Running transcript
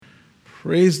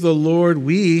Praise the Lord.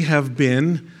 I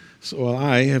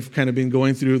have kind of been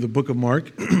going through the book of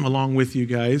Mark along with you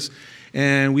guys.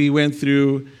 And we went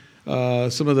through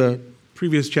some of the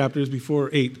previous chapters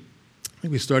before 8. I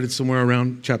think we started somewhere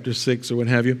around chapter 6 or what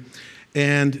have you.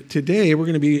 And today we're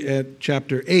going to be at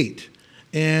chapter 8.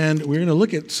 And we're going to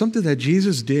look at something that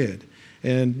Jesus did.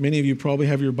 And many of you probably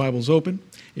have your Bibles open.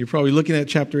 You're probably looking at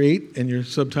chapter 8, and your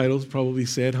subtitles probably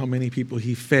said how many people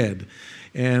he fed.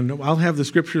 And I'll have the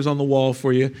scriptures on the wall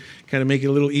for you, kind of make it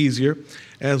a little easier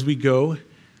as we go.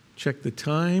 Check the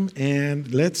time,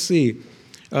 and let's see.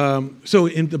 So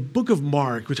in the book of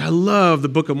Mark, which I love the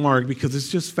book of Mark because it's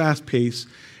just fast-paced,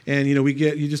 and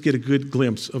you just get a good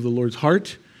glimpse of the Lord's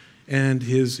heart and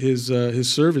his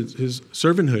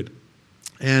servanthood.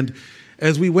 And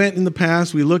as we went in the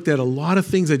past, we looked at a lot of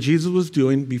things that Jesus was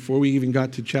doing before we even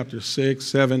got to chapter 6,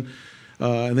 7,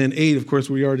 and then 8, of course,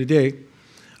 where we are today,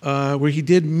 where he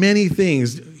did many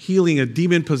things, healing a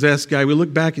demon-possessed guy. We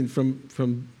look back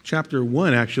from chapter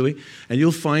 1, actually, and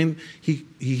you'll find he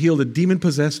healed a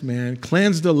demon-possessed man,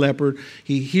 cleansed a leper,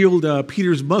 he healed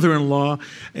Peter's mother-in-law,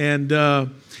 and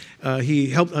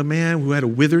he helped a man who had a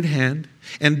withered hand.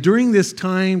 And during this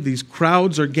time, these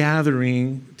crowds are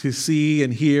gathering to see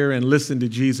and hear and listen to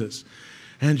Jesus.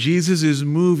 And Jesus is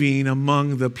moving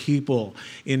among the people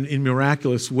in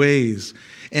miraculous ways.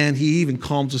 And he even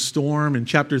calms a storm. In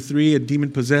chapter 3, a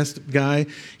demon-possessed guy,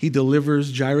 he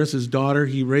delivers Jairus' daughter.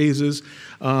 He raises.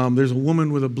 There's a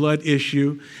woman with a blood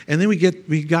issue. And then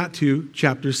we got to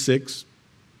chapter 6.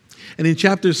 And in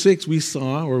chapter 6, we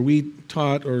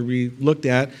looked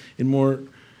at in more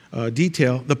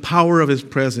detail the power of his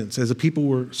presence as the people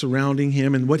were surrounding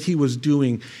him and what he was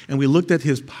doing. And we looked at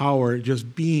his power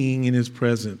just being in his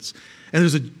presence. And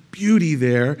there's a beauty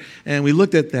there, and we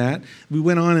looked at that. We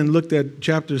went on and looked at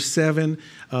chapter 7,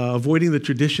 avoiding the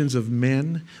traditions of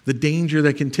men, the danger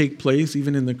that can take place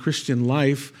even in the Christian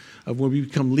life of where we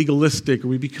become legalistic or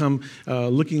we become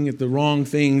looking at the wrong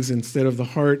things instead of the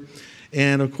heart.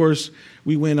 And, of course,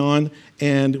 we went on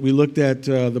and we looked at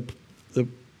the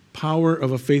power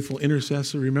of a faithful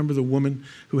intercessor. Remember the woman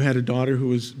who had a daughter who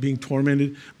was being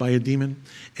tormented by a demon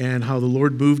and how the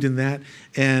Lord moved in that.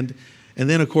 And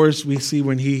then, of course, we see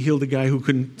when he healed a guy who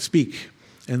couldn't speak.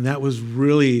 And that was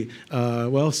really,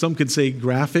 some could say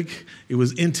graphic. It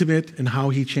was intimate in how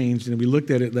he changed. And we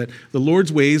looked at it that the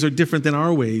Lord's ways are different than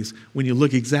our ways. When you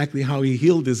look exactly how he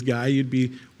healed this guy, you'd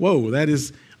be, whoa, that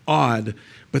is odd.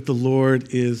 But the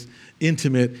Lord is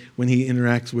intimate when he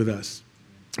interacts with us.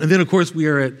 And then, of course, we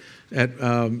are at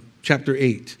chapter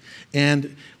 8.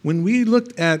 And when we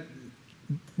looked at,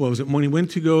 when he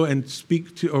went to go and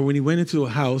speak to, or when he went into a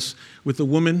house with the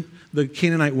woman, the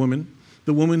Canaanite woman,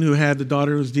 the woman who had the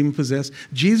daughter who was demon-possessed,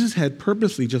 Jesus had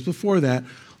purposely, just before that,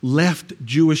 left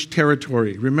Jewish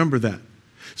territory. Remember that.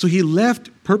 So he left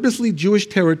purposely Jewish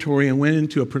territory and went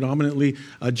into a predominantly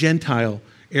Gentile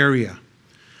area,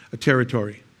 a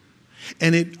territory.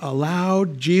 And it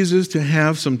allowed Jesus to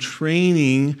have some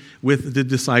training with the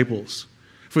disciples,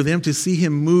 for them to see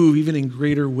him move even in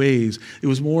greater ways. It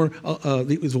was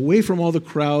it was away from all the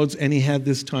crowds, and he had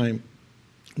this time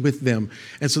with them.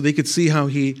 And so they could see how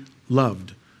he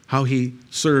loved, how he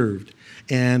served.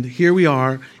 And here we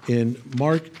are in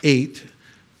Mark 8,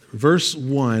 verse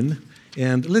 1.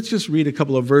 And let's just read a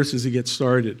couple of verses to get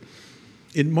started.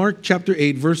 In Mark chapter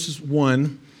 8, verses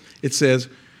 1, it says,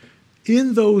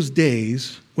 "In those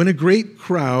days, when a great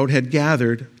crowd had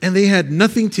gathered and they had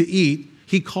nothing to eat,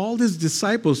 he called his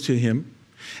disciples to him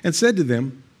and said to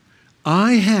them,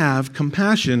 'I have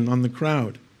compassion on the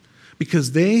crowd,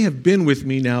 because they have been with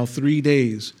me now 3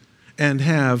 days and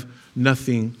have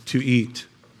nothing to eat.'"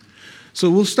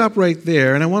 So we'll stop right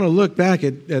there, and I want to look back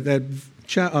at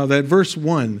that verse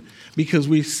 1, because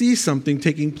we see something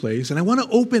taking place, and I want to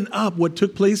open up what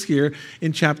took place here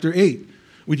in chapter 8.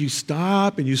 Would you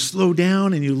stop and you slow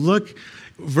down and you look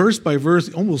verse by verse,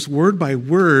 almost word by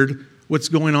word, what's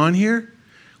going on here?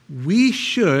 We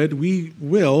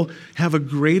will have a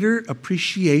greater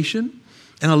appreciation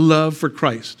and a love for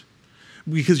Christ,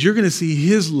 because you're going to see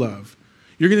his love.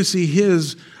 You're going to see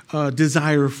his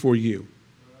desire for you.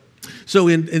 So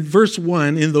in verse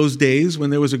 1, in those days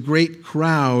when there was a great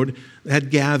crowd that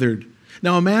had gathered.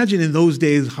 Now imagine in those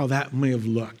days how that may have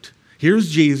looked.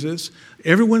 Here's Jesus.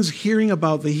 Everyone's hearing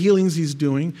about the healings he's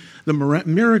doing, the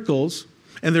miracles,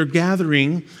 and they're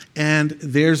gathering, and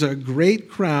there's a great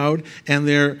crowd, and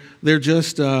they're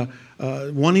just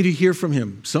wanting to hear from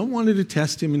him. Some wanted to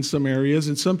test him in some areas,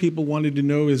 and some people wanted to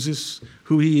know, is this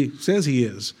who he says he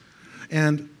is?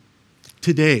 And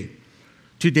today,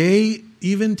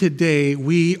 even today,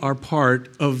 we are part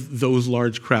of those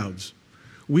large crowds.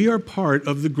 We are part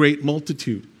of the great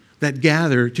multitude. that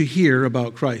gather to hear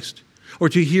about Christ, or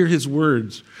to hear his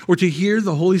words, or to hear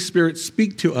the Holy Spirit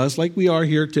speak to us like we are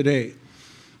here today.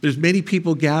 There's many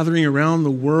people gathering around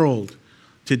the world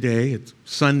today. It's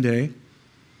Sunday.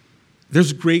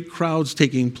 There's great crowds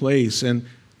taking place, and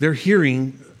they're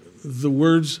hearing the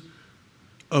words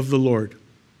of the Lord.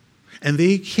 And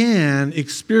they can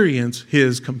experience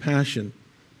his compassion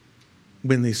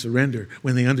when they surrender,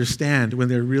 when they understand, when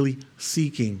they're really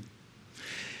seeking.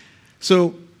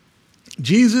 So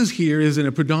Jesus here is in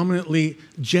a predominantly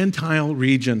Gentile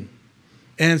region.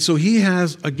 And so he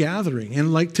has a gathering.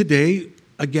 And like today,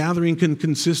 a gathering can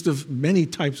consist of many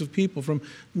types of people from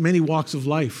many walks of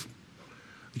life.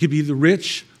 It could be the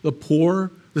rich, the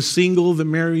poor, the single, the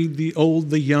married, the old,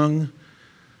 the young,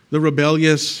 the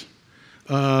rebellious,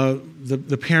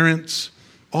 the parents,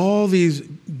 all these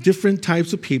different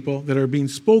types of people that are being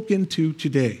spoken to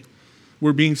today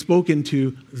were being spoken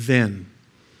to then.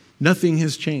 Nothing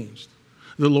has changed.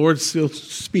 The Lord still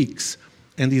speaks,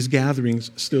 and these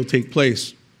gatherings still take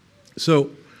place.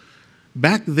 So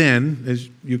back then, as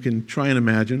you can try and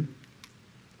imagine,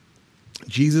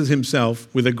 Jesus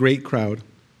himself with a great crowd.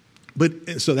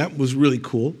 So that was really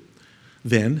cool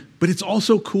then, but it's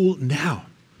also cool now.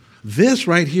 This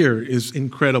right here is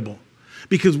incredible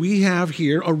because we have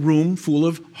here a room full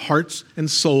of hearts and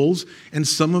souls, and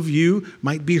some of you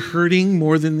might be hurting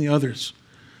more than the others.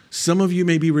 Some of you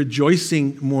may be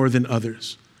rejoicing more than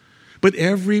others. But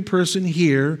every person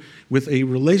here with a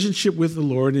relationship with the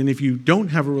Lord, and if you don't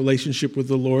have a relationship with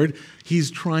the Lord,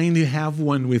 he's trying to have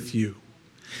one with you.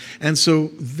 And so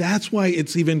that's why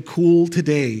it's even cool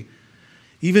today,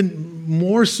 even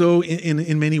more so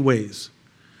in many ways.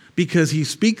 Because he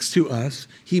speaks to us,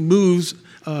 he moves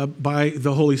by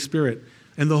the Holy Spirit.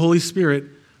 And the Holy Spirit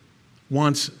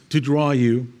wants to draw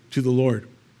you to the Lord.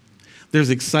 There's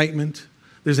excitement,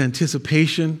 there's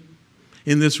anticipation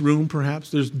in this room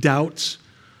perhaps, there's doubts.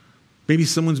 Maybe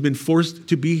someone's been forced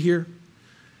to be here.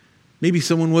 Maybe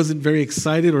someone wasn't very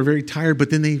excited or very tired,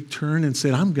 but then they turned and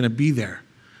said, I'm going to be there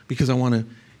because I want to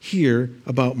hear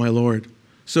about my Lord.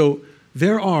 So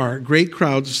there are great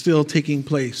crowds still taking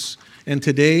place. And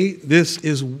today, this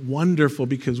is wonderful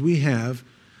because we have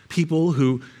people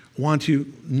who want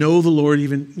to know the Lord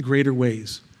even greater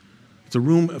ways. It's a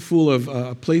room full of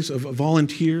a place of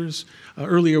volunteers.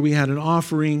 Earlier, we had an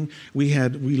offering. We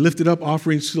lifted up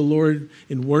offerings to the Lord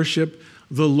in worship.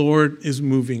 The Lord is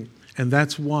moving, and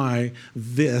that's why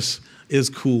this is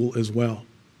cool as well.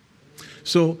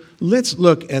 So let's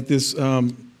look at this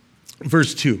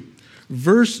verse 2.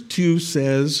 Verse 2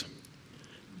 says,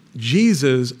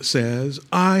 Jesus says,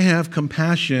 I have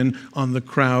compassion on the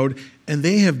crowd, and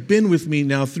they have been with me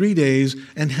now 3 days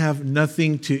and have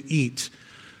nothing to eat.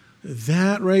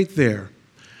 That right there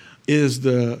is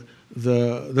the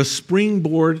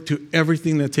springboard to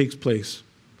everything that takes place.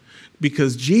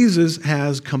 Because Jesus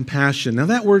has compassion. Now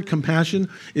that word compassion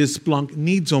is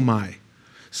splanchnizomai.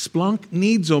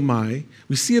 Splanchnizomai.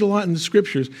 We see it a lot in the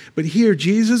scriptures, but here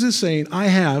Jesus is saying, I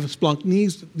have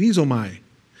splanchnizomai.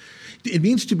 It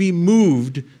means to be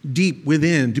moved deep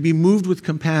within, to be moved with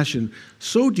compassion.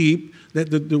 So deep that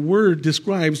the word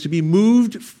describes to be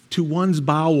moved to one's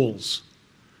bowels.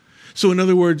 So in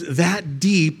other words, that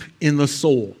deep in the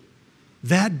soul,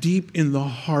 that deep in the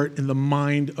heart and the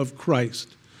mind of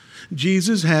Christ.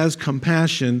 Jesus has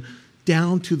compassion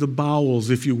down to the bowels,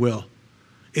 if you will.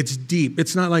 It's deep.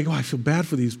 It's not like, I feel bad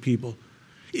for these people.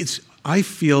 I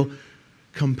feel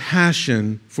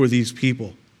compassion for these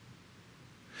people.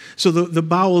 So the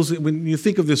bowels, when you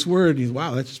think of this word,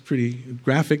 wow, that's pretty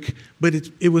graphic, but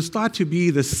it was thought to be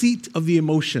the seat of the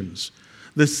emotions,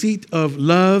 the seat of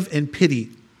love and pity,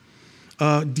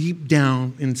 deep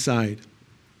down inside.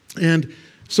 And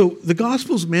so the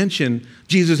Gospels mention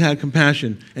Jesus had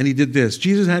compassion and he did this.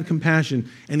 Jesus had compassion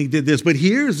and he did this. But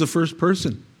here is the first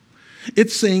person.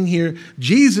 It's saying here,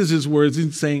 Jesus' words,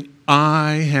 it's saying,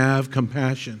 I have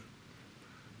compassion.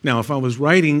 Now, if I was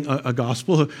writing a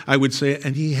gospel, I would say,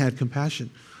 and he had compassion.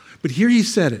 But here he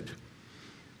said it.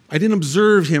 I didn't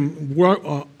observe him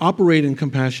operate in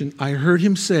compassion. I heard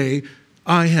him say,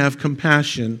 I have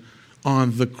compassion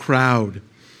on the crowd.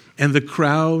 And the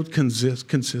crowd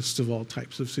consists of all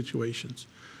types of situations,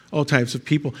 all types of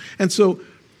people. And so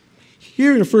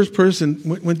here in the first person,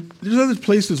 when there's other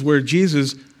places where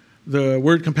Jesus, the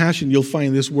word compassion, you'll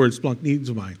find this word,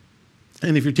 splanchnizomai.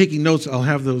 And if you're taking notes, I'll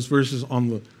have those verses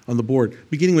on the board,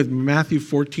 beginning with Matthew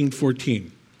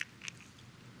 14:14.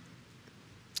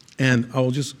 And I'll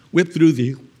just whip through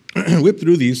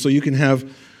these so you can have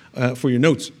for your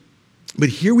notes. But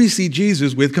here we see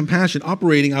Jesus with compassion,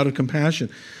 operating out of compassion.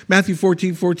 Matthew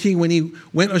 14:14, when he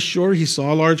went ashore, he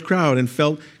saw a large crowd and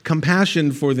felt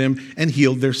compassion for them and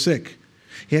healed their sick.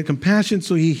 He had compassion,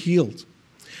 so he healed.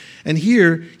 And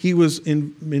here he was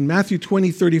in Matthew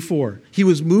 20:34. He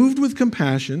was moved with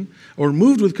compassion.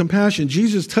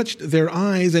 Jesus touched their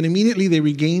eyes, and immediately they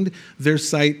regained their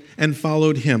sight and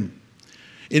followed him.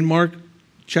 In Mark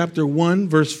chapter 1,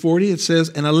 verse 40, it says,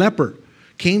 and a leper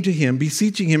came to him,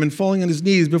 beseeching him and falling on his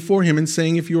knees before him and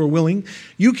saying, if you are willing,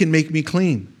 you can make me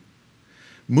clean.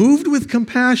 Moved with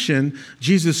compassion,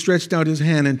 Jesus stretched out his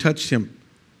hand and touched him.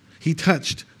 He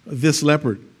touched this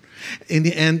leper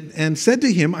and said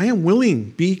to him, I am willing,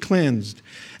 be cleansed.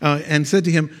 And said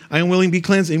to him, I am willing, be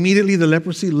cleansed. Immediately the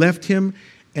leprosy left him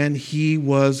and he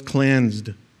was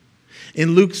cleansed.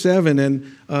 In Luke 7,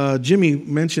 and Jimmy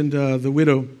mentioned the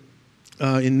widow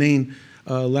in Nain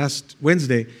last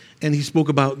Wednesday, and he spoke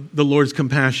about the Lord's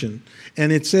compassion.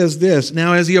 And it says this,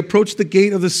 now as he approached the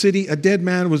gate of the city, a dead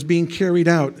man was being carried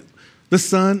out,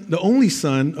 the only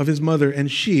son of his mother,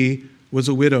 and she was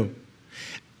a widow.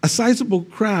 A sizable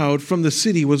crowd from the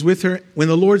city was with her. When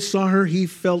the Lord saw her, he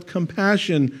felt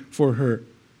compassion for her.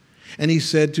 And he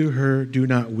said to her, do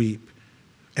not weep,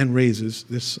 and raises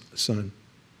this son.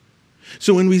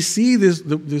 So when we see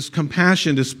this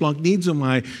compassion, this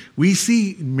splanchnizomai, we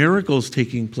see miracles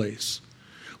taking place.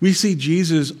 We see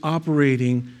Jesus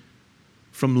operating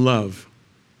from love,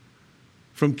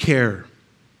 from care,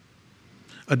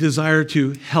 a desire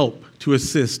to help, to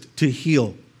assist, to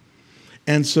heal.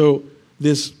 And so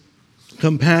this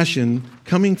compassion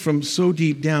coming from so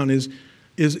deep down is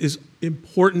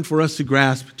important for us to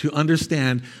grasp, to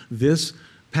understand this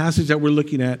passage that we're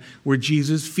looking at where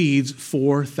Jesus feeds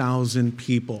 4,000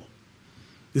 people.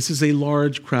 This is a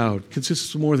large crowd,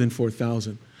 consists of more than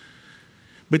 4,000.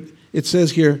 But it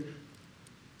says here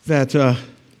that,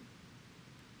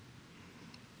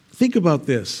 think about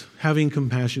this, having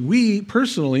compassion. We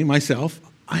personally, myself,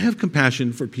 I have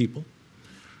compassion for people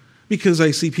because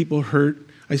I see people hurt,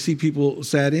 I see people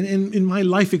sad. And in my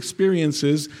life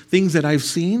experiences, things that I've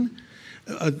seen,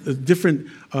 different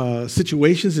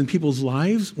situations in people's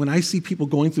lives, when I see people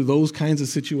going through those kinds of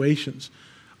situations,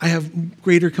 I have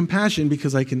greater compassion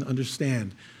because I can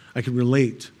understand, I can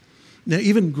relate. Now,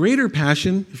 even greater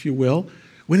passion, if you will,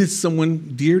 when it's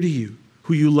someone dear to you,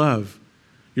 who you love,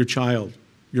 your child,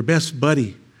 your best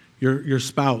buddy, your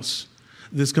spouse.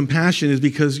 This compassion is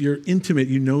because you're intimate,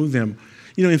 you know them.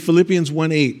 You know, in Philippians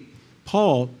 1:8,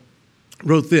 Paul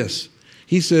wrote this.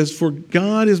 He says, for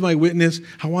God is my witness,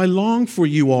 how I long for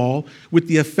you all with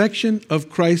the affection of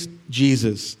Christ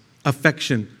Jesus.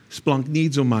 Affection,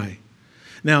 splanchnizomai.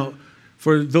 Now,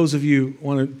 for those of you who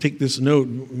want to take this note,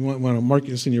 want to mark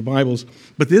this in your Bibles,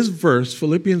 but this verse,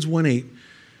 Philippians 1:8,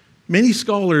 many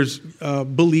scholars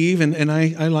believe, and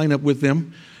I line up with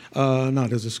them,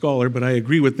 not as a scholar, but I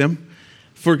agree with them.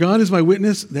 For God is my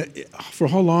witness that for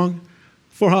how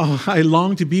I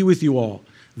long to be with you all.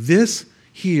 This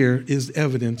here is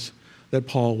evidence that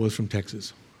Paul was from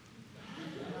Texas.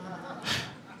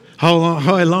 How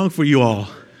I long for you all.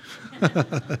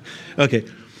 Okay.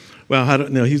 Well,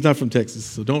 no, he's not from Texas,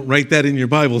 so don't write that in your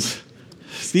Bibles.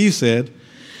 Steve said.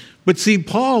 But see,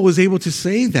 Paul was able to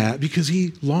say that because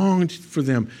he longed for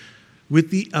them with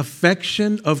the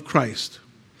affection of Christ,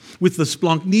 with the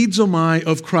splanchnizomai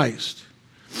of Christ.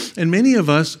 And many of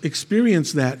us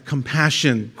experience that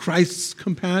compassion, Christ's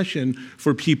compassion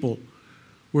for people,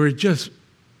 where it just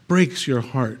breaks your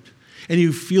heart and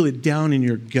you feel it down in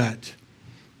your gut.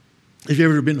 Have you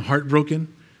ever been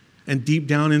heartbroken? And deep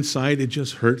down inside, it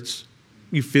just hurts.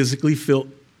 You physically feel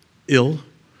ill.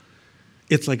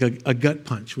 It's like a gut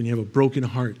punch when you have a broken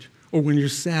heart. Or when you're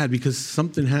sad because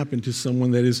something happened to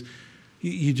someone that is,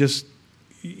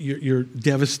 you're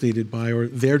devastated by, or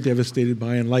they're devastated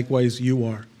by, and likewise you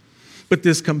are. But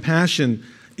this compassion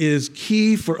is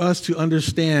key for us to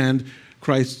understand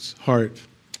Christ's heart.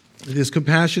 This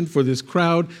compassion for this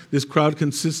crowd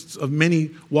consists of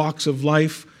many walks of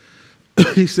life.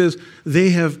 He says, they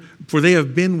have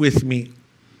been with me.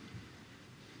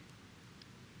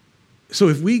 So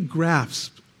if we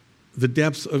grasp the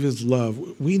depths of his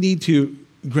love, we need to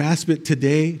grasp it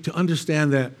today to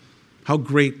understand that how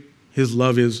great his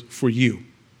love is for you.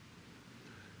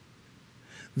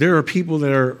 There are people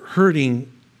that are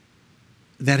hurting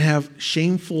that have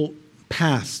shameful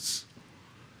pasts.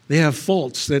 They have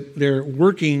faults that they're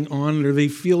working on or they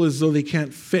feel as though they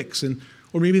can't fix.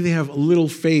 Or maybe they have a little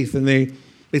faith and they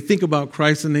think about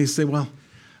Christ and they say, well,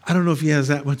 I don't know if he has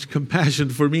that much compassion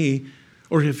for me,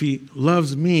 or if he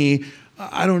loves me.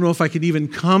 I don't know if I could even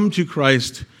come to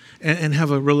Christ and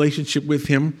have a relationship with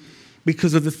him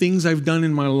because of the things I've done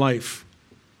in my life.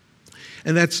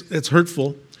 And that's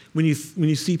hurtful when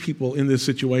you see people in this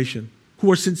situation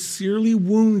who are sincerely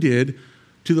wounded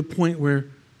to the point where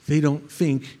they don't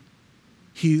think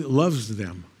he loves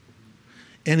them.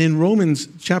 And in Romans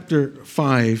chapter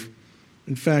 5,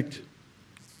 in fact,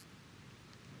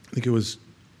 I think it was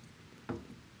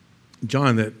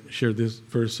John that shared this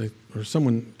verse, or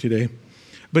someone today.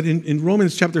 But in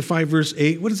Romans chapter 5, verse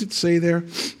 8, what does it say there?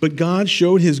 But God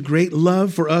showed his great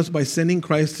love for us by sending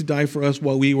Christ to die for us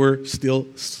while we were still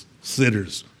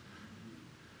sinners.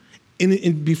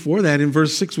 Before that, in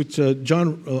verse 6, which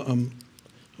John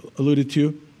alluded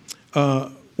to,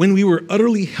 when we were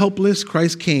utterly helpless,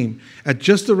 Christ came at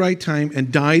just the right time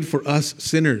and died for us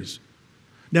sinners.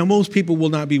 Now, most people will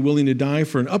not be willing to die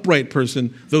for an upright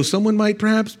person, though someone might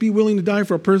perhaps be willing to die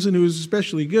for a person who is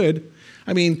especially good.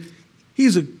 I mean,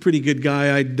 he's a pretty good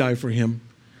guy. I'd die for him.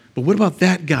 But what about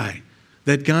that guy?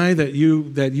 That guy that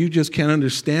you just can't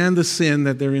understand the sin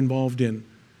that they're involved in.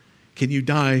 Can you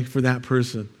die for that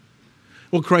person?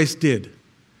 Well, Christ did.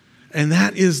 And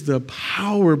that is the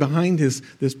power behind this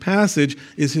passage,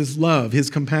 is his love, his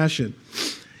compassion.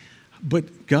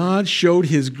 But God showed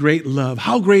his great love.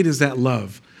 How great is that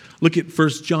love? Look at 1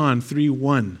 John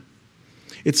 3:1.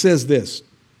 It says this.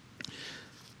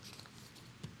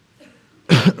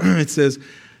 It says,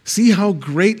 see how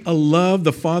great a love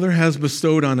the Father has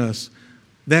bestowed on us,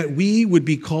 that we would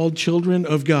be called children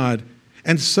of God.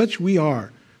 And such we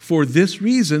are. For this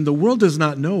reason, the world does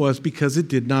not know us because it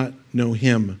did not know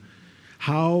him.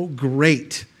 How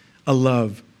great a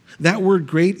love. That word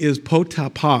great is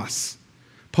potapos.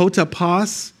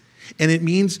 Potapos, and it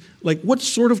means like what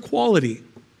sort of quality?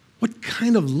 What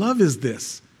kind of love is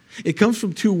this? It comes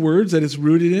from two words that it's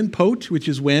rooted in, pot, which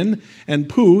is when, and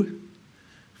poo,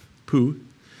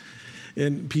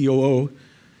 and P-O-O,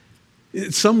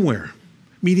 it's somewhere,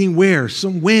 meaning where,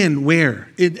 where.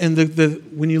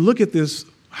 When you look at this,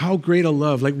 how great a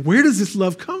love, like where does this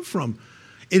love come from?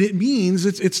 And it means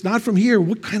it's not from here.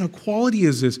 What kind of quality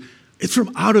is this? It's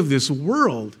from out of this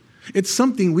world. It's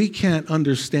something we can't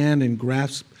understand and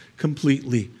grasp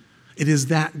completely. It is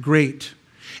that great.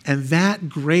 And that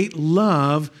great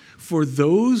love for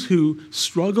those who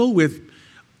struggle with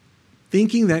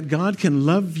thinking that God can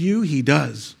love you, he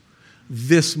does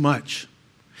this much.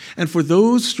 And for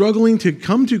those struggling to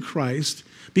come to Christ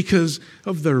because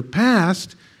of their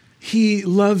past, he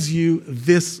loves you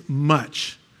this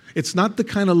much. It's not the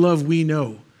kind of love we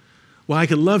know. Well, I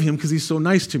can love him because he's so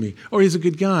nice to me, or he's a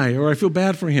good guy, or I feel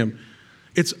bad for him.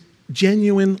 It's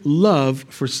genuine love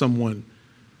for someone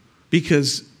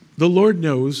because the Lord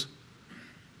knows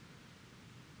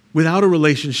without a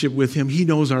relationship with him, he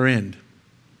knows our end.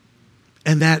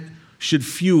 And that should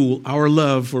fuel our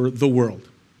love for the world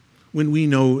when we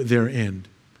know their end.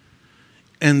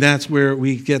 And that's where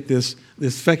we get this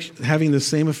having the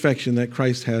same affection that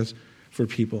Christ has for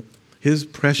people. His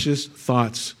precious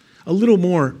thoughts. A little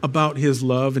more about his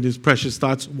love and his precious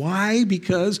thoughts. Why?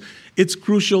 Because it's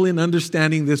crucial in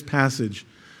understanding this passage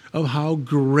of how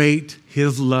great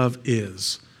his love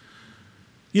is.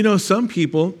 You know, some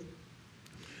people,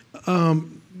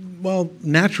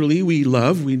 naturally we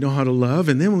know how to love,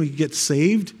 and then when we get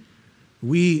saved,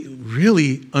 we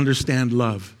really understand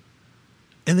love.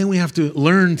 And then we have to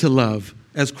learn to love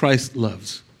as Christ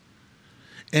loves.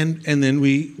 And then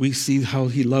we see how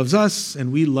he loves us,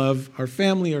 and we love our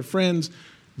family, our friends,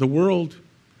 the world.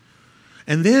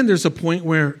 And then there's a point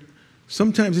where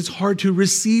sometimes it's hard to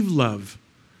receive love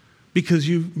because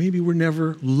you maybe were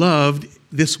never loved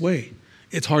this way.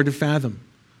 It's hard to fathom.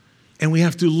 And we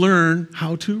have to learn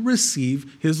how to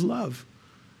receive his love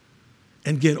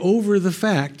and get over the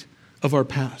fact of our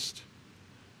past,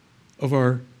 of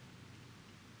our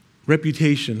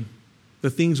reputation, the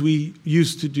things we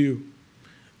used to do,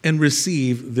 and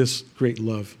receive this great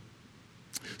love.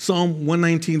 Psalm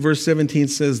 119, verse 17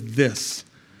 says this,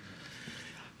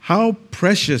 how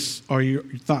precious are your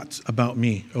thoughts about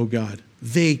me, O God?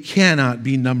 They cannot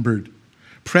be numbered.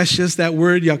 Precious, that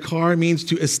word yakar means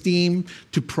to esteem,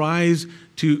 to prize,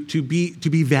 to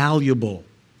be valuable.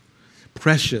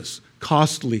 Precious,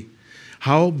 costly.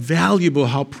 How valuable,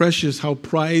 how precious, how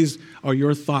prized are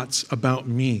your thoughts about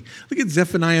me? Look at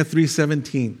Zephaniah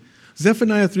 3:17.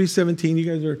 Zephaniah 3:17, you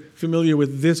guys are familiar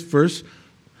with this verse.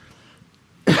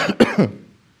 Zephaniah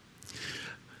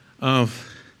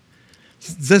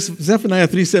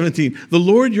 3:17. The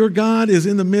Lord your God is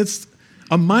in the midst,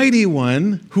 a mighty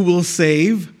one who will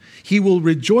save. He will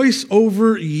rejoice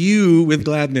over you with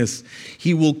gladness.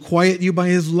 He will quiet you by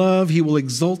his love. He will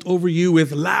exult over you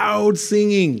with loud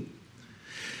singing.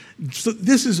 So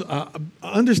this is, to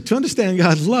understand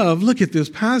God's love, look at this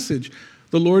passage.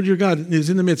 The Lord your God is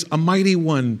in the midst, a mighty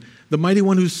one, the mighty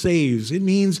one who saves. It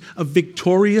means a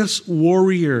victorious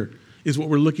warrior is what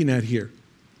we're looking at here.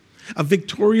 A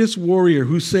victorious warrior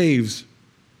who saves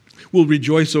will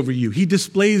rejoice over you. He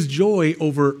displays joy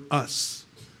over us.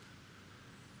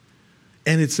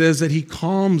 And it says that he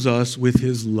calms us with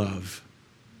his love.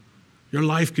 Your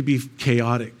life could be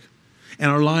chaotic, and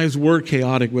our lives were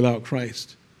chaotic without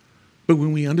Christ. But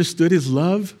when we understood his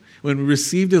love, when we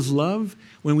received his love,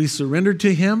 when we surrendered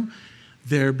to him,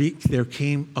 there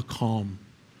came a calm,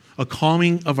 a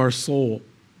calming of our soul.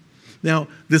 Now,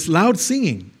 this loud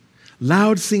singing,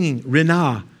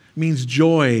 renah, means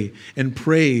joy and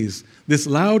praise. This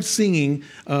loud singing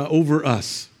over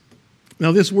us.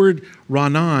 Now, this word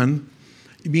ranan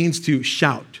means to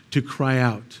shout, to cry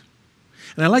out.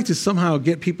 And I like to somehow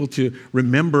get people to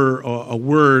remember a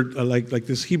word like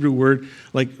this Hebrew word,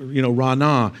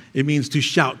 ranah. It means to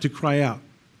shout, to cry out.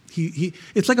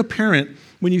 It's like a parent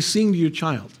when you sing to your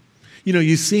child.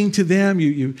 You sing to them.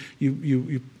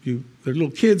 They're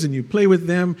little kids, and you play with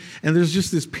them. And there's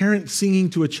just this parent singing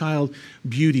to a child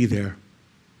beauty there.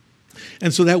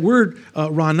 And so that word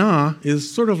ranah is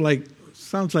sort of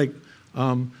sounds like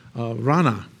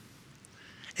rana.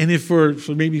 And if for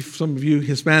maybe some of you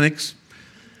Hispanics,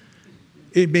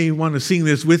 it may want to sing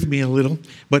this with me a little,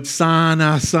 but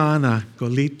sana,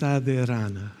 colita de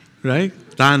rana, right?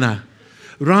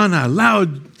 Rana,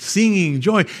 loud singing,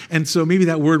 joy. And so maybe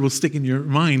that word will stick in your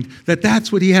mind that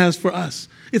that's what he has for us.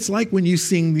 It's like when you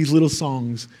sing these little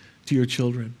songs to your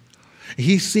children.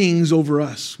 He sings over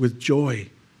us with joy,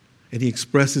 and he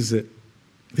expresses it.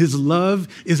 His love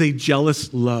is a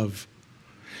jealous love.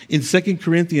 In 2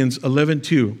 Corinthians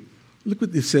 11:2, look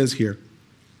what it says here.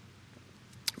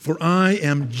 For I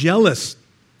am jealous.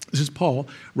 This is Paul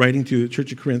writing to the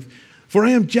church of Corinth. For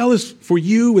I am jealous for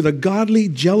you with a godly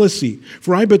jealousy.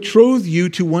 For I betrothed you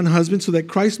to one husband so that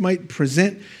Christ might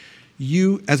present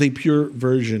you as a pure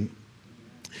virgin.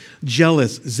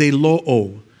 Jealous,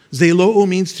 zeloo. Zeloo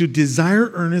means to desire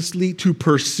earnestly, to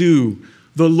pursue.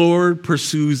 The Lord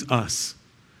pursues us.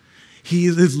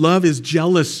 His love is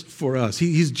jealous for us.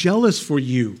 He's jealous for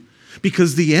you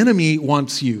because the enemy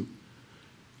wants you.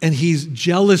 And he's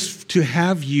jealous to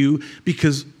have you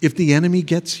because if the enemy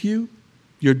gets you,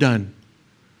 you're done.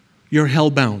 You're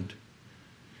hellbound.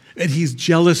 And he's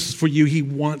jealous for you. He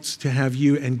wants to have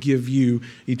you and give you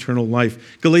eternal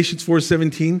life. Galatians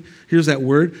 4:17, here's that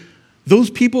word. Those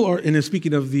people are, and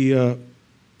speaking of the,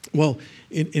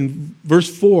 in verse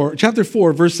 4, chapter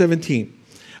 4, verse 17,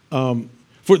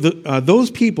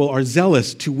 those people are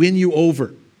zealous to win you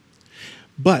over,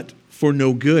 but for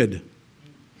no good.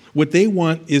 What they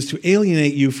want is to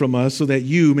alienate you from us so that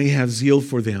you may have zeal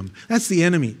for them. That's the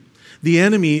enemy. The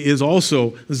enemy is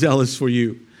also zealous for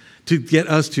you to get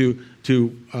us to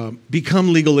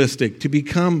become legalistic, to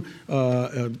become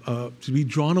to be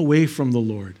drawn away from the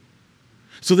Lord.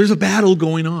 So there's a battle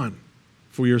going on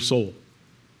for your soul.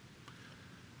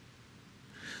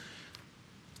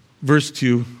 Verse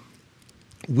 2,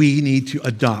 we need to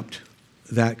adopt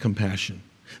that compassion.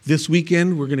 This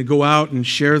weekend, we're going to go out and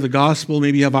share the gospel.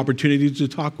 Maybe you have opportunities to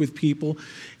talk with people.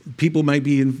 People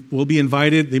will be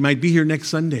invited. They might be here next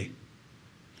Sunday.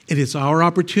 And it's our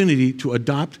opportunity to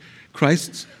adopt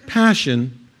Christ's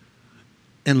passion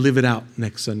and live it out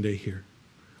next Sunday here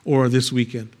or this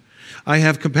weekend. I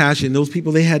have compassion. Those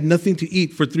people, they had nothing to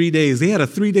eat for 3 days. They had a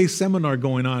 3-day seminar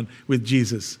going on with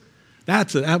Jesus.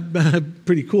 That's a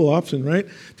pretty cool option, right?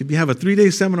 To have a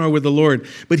 3-day seminar with the Lord.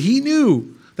 But he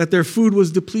knew that their food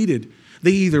was depleted.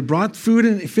 They either brought food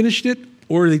and finished it,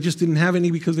 or they just didn't have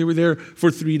any because they were there for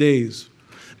 3 days.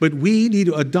 But we need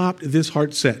to adopt this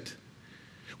heart set.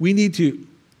 We need to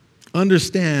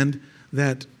understand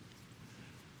that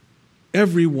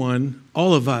everyone,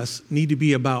 all of us, need to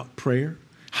be about prayer.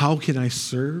 How can I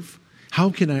serve? How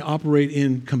can I operate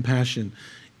in compassion,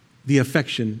 the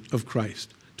affection of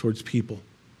Christ towards people?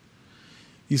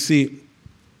 You see,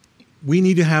 we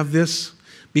need to have this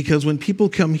because when people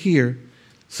come here,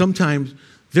 sometimes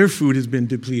their food has been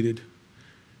depleted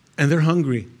and they're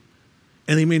hungry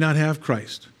and they may not have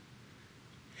Christ.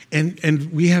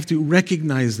 And we have to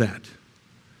recognize that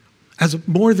as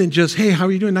more than just, hey, how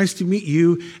are you doing? Nice to meet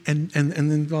you. And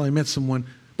then, well, I met someone.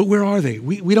 But where are they?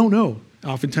 We don't know.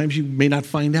 Oftentimes you may not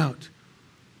find out.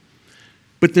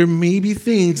 But there may be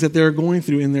things that they're going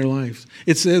through in their lives.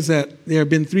 It says that there have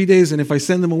been 3 days, and if I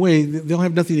send them away, they'll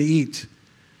have nothing to eat.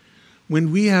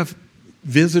 When we have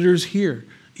visitors here,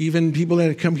 even people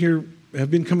that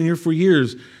have been coming here for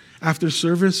years, after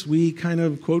service, we kind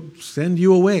of, quote, send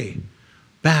you away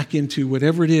back into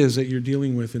whatever it is that you're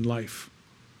dealing with in life.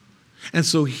 And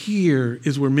so here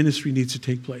is where ministry needs to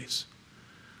take place.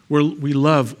 where we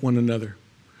love one another,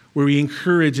 where we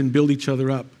encourage and build each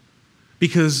other up,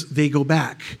 because they go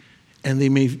back and they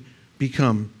may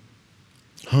become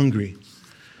hungry.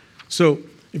 So,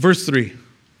 verse 3.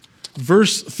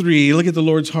 Verse 3, look at the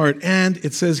Lord's heart, and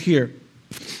it says here,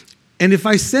 "And if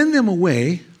I send them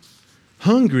away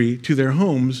hungry to their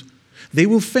homes, they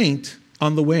will faint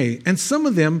on the way, and some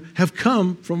of them have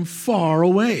come from far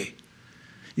away."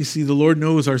 You see, the Lord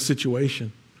knows our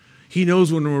situation. He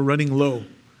knows when we're running low,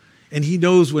 and He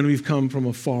knows when we've come from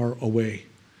a far away.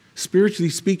 Spiritually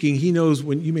speaking, He knows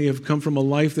when you may have come from a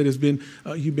life that has been,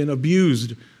 you've been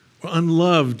abused, or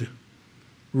unloved,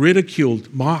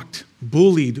 ridiculed, mocked,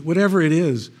 bullied, whatever it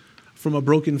is, from a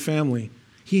broken family.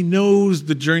 He knows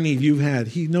the journey you've had.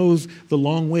 He knows the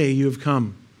long way you have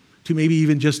come to maybe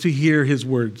even just to hear His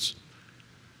words.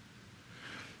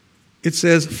 It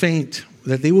says faint,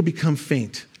 that they will become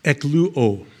faint,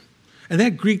 ekluo. And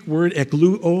that Greek word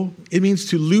ekluo, it means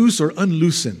to loose or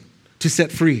unloosen, to set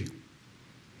free.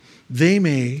 They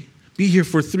may be here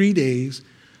for 3 days.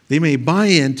 They may buy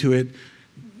into it,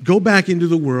 go back into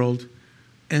the world,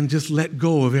 and just let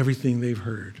go of everything they've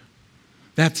heard.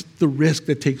 That's the risk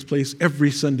that takes place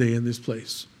every Sunday in this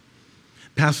place.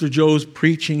 Pastor Joe's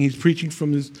preaching. He's preaching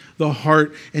from the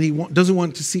heart, and he doesn't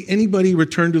want to see anybody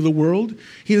return to the world.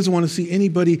 He doesn't want to see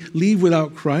anybody leave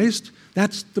without Christ.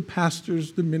 That's the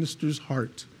pastor's, the minister's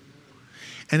heart.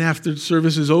 And after the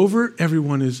service is over,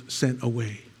 everyone is sent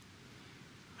away.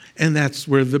 And that's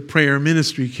where the prayer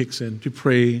ministry kicks in, to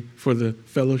pray for the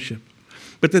fellowship.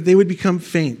 But that they would become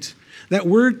faint. That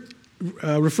word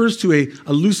refers to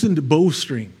a loosened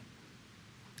bowstring.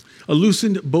 A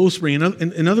loosened bowstring.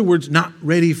 In other words, not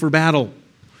ready for battle.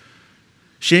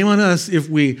 Shame on us if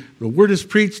the word is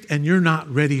preached and you're not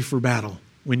ready for battle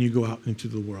when you go out into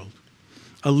the world.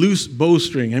 A loose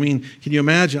bowstring. I mean, can you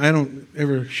imagine? I don't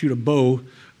ever shoot a bow,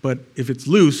 but if it's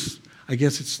loose, I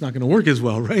guess it's not going to work as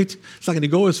well, right? It's not going to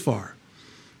go as far.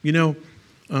 You know,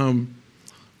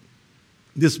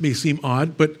 this may seem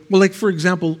odd, but, well, like, for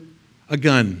example, a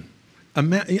gun.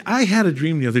 I had a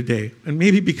dream the other day, and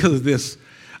maybe because of this,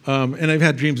 and I've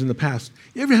had dreams in the past.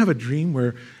 You ever have a dream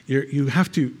where you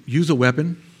have to use a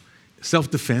weapon,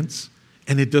 self-defense,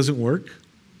 and it doesn't work?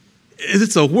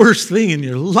 It's the worst thing in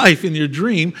your life, in your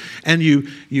dream, and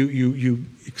you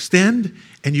extend,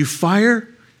 and you fire,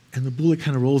 and the bullet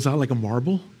kind of rolls out like a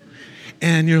marble,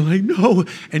 and you're like, no,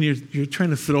 and you're trying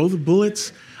to throw the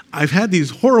bullets. I've had these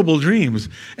horrible dreams,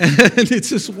 and it's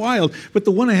just wild. But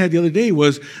the one I had the other day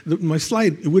was my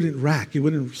slide, it wouldn't rack. It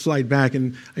wouldn't slide back,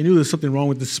 and I knew there was something wrong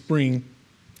with the spring,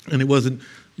 and it wasn't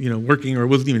working, or it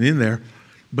wasn't even in there.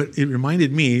 But it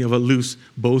reminded me of a loose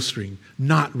bowstring,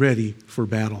 not ready for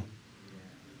battle.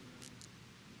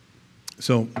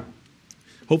 So,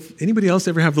 anybody else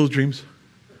ever have those dreams?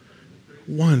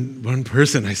 One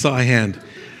person, I saw a hand.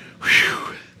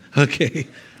 Whew. Okay,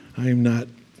 I'm not.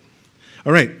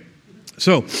 All right,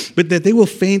 so, but that they will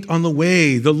faint on the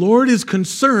way. The Lord is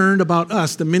concerned about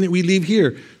us the minute we leave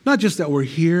here. Not just that we're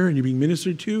here and you're being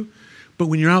ministered to, but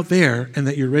when you're out there and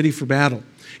that you're ready for battle.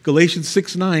 Galatians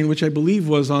 6:9, which I believe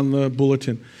was on the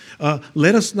bulletin.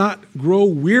 Let us not grow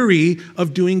weary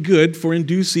of doing good, for in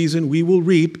due season we will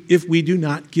reap if we do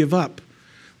not give up.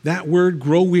 That word,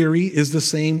 grow weary, is the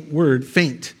same word,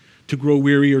 faint, to grow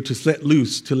weary or to let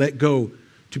loose, to let go,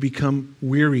 to become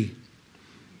weary.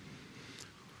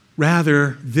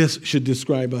 Rather, this should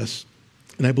describe us.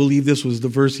 And I believe this was the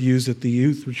verse used at the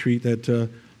youth retreat that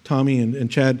Tommy and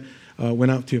Chad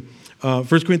went out to.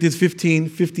 1 Corinthians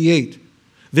 15:58.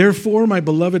 Therefore, my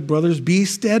beloved brothers, be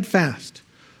steadfast,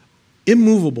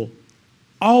 immovable,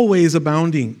 always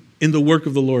abounding in the work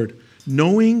of the Lord,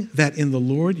 knowing that in the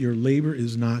Lord your labor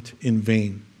is not in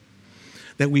vain.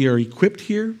 That we are equipped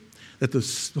here, that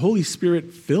the Holy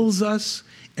Spirit fills us,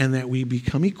 and that we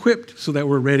become equipped so that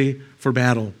we're ready for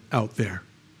battle out there.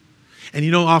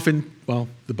 And often,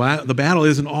 the battle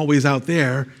isn't always out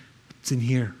there, it's in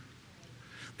here.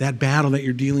 That battle that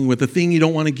you're dealing with, the thing you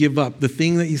don't want to give up, the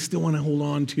thing that you still want to hold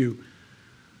on to,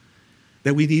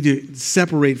 that we need to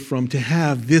separate from to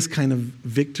have this kind of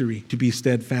victory, to be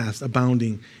steadfast,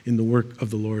 abounding in the work of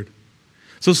the Lord.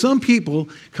 So some people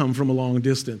come from a long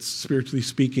distance, spiritually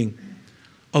speaking,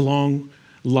 a long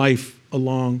life, a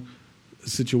long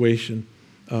situation,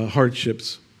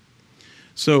 hardships.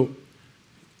 So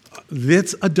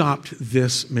let's adopt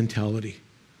this mentality,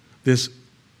 the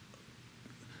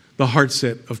heart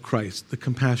set of Christ, the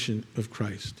compassion of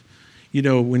Christ.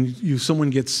 When someone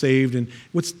gets saved, and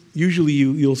what's usually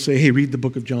you'll say, hey, read the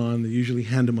book of John. They usually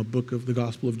hand them a book of the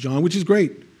Gospel of John, which is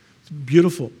great. It's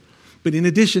beautiful. But in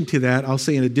addition to that, I'll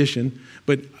say in addition,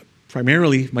 but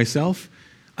primarily myself,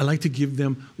 I like to give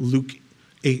them Luke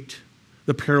 8,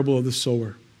 the parable of the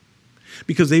sower.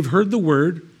 Because they've heard the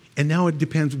word, and now it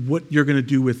depends what you're going to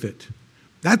do with it.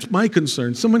 That's my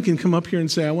concern. Someone can come up here and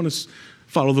say, I want to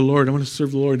follow the Lord. I want to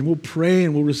serve the Lord. And we'll pray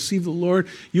and we'll receive the Lord.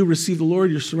 You'll receive the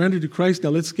Lord. You're surrendered to Christ. Now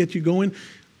let's get you going.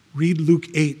 Read Luke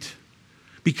 8,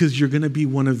 because you're going to be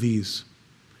one of these.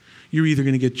 You're either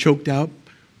going to get choked out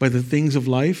by the things of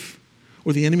life,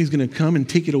 or the enemy's going to come and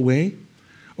take it away,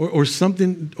 or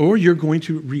something, or you're going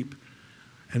to reap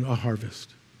a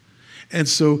harvest. And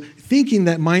so thinking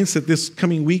that mindset this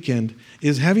coming weekend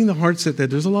is having the heart set that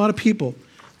there's a lot of people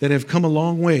that have come a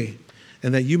long way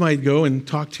and that you might go and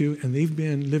talk to, and they've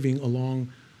been living a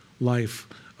long life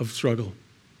of struggle.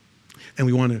 And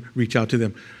we want to reach out to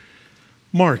them.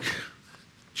 Mark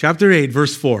chapter 8,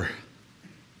 verse 4.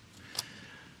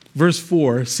 Verse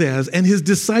 4 says, and his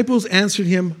disciples answered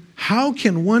him, how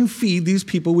can one feed these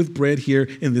people with bread here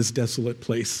in this desolate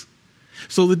place?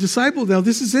 So the disciples, now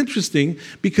this is interesting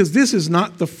because this is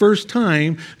not the first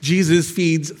time Jesus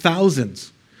feeds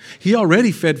thousands. He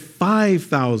already fed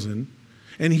 5,000,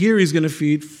 and here he's going to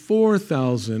feed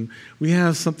 4,000. We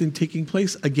have something taking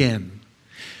place again.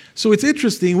 So it's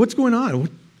interesting. What's going on?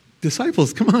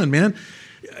 Disciples, come on, man.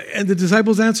 And the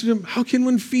disciples answered him, how can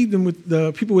one feed them with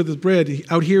the people with this bread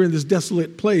out here in this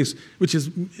desolate place, which is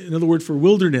another word for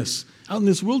wilderness, out in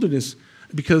this wilderness,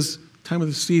 because time of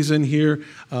the season here,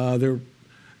 the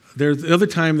other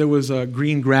time there was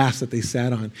green grass that they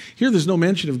sat on. Here there's no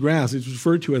mention of grass. It's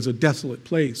referred to as a desolate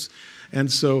place.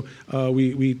 And so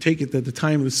we take it that the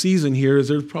time of the season here is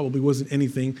there probably wasn't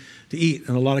anything to eat,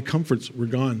 and a lot of comforts were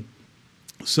gone.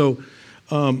 So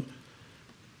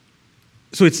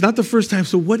it's not the first time.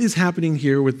 So what is happening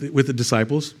here with the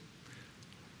disciples?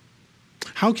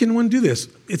 How can one do this?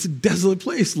 It's a desolate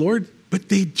place, Lord. But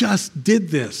they just did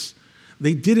this.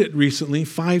 They did it recently,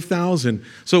 5,000.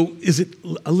 So is it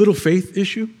a little faith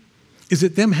issue? Is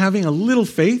it them having a little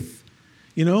faith?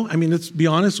 You know, I mean, let's be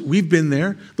honest. We've been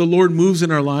there. The Lord moves in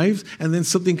our lives, and then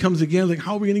something comes again, like,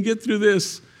 how are we going to get through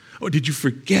this? Or did you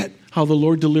forget how the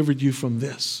Lord delivered you from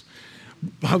this?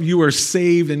 How you are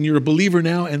saved and you're a believer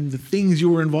now, and the things you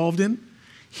were involved in?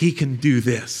 He can do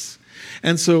this.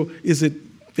 And so is it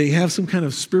they have some kind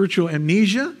of spiritual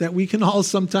amnesia that we can all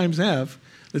sometimes have?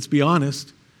 Let's be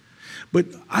honest. But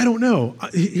I don't know.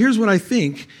 Here's what I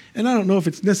think, and I don't know if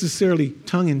it's necessarily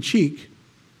tongue-in-cheek,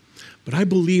 but I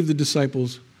believe the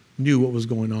disciples knew what was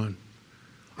going on.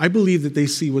 I believe that they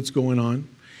see what's going on,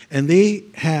 and they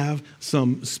have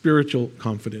some spiritual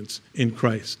confidence in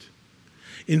Christ.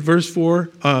 In verse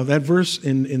 4, that verse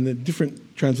in the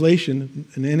different translation,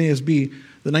 in NASB,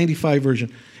 the 95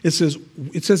 version, it says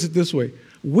it this way: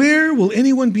 where will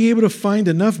anyone be able to find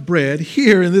enough bread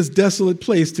here in this desolate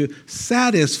place to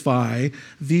satisfy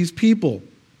these people?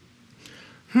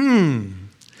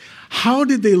 How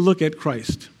did they look at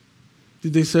Christ?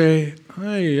 Did they say,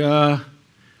 hey,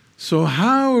 so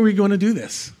how are we going to do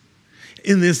this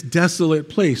in this desolate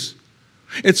place?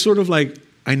 It's sort of like,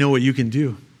 I know what you can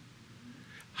do.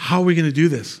 How are we going to do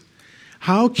this?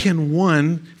 How can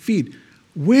one feed?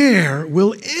 Where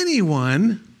will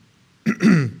anyone,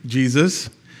 Jesus,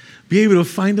 be able to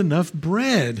find enough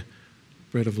bread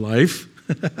of life,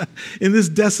 in this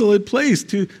desolate place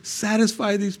to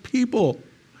satisfy these people?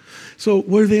 So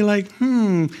were they like,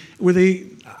 were they?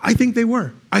 I think they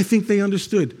were. I think they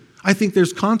understood. I think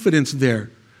there's confidence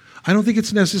there. I don't think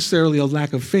it's necessarily a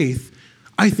lack of faith.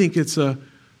 I think it's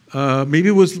maybe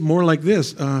it was more like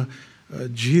this.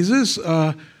 Jesus,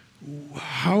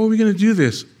 how are we going to do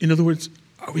this? In other words,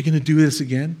 are we going to do this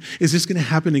again? Is this going to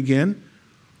happen again?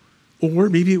 Or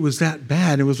maybe it was that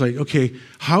bad. It was like, okay,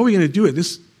 how are we going to do it?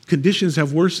 These conditions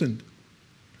have worsened.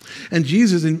 And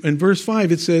Jesus, in verse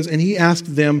 5, it says, and he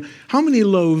asked them, how many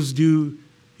loaves do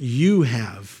you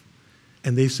have?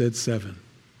 And they said 7.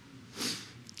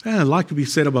 A lot could be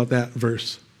said about that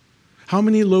verse. How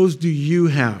many loaves do you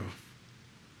have?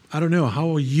 I don't know.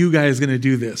 How are you guys going to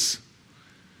do this?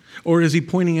 Or is he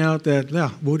pointing out that,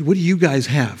 what do you guys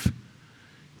have?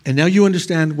 And now you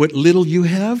understand what little you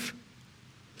have?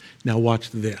 Now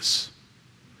watch this.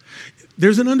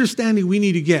 There's an understanding we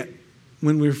need to get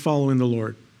when we're following the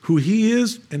Lord. Who he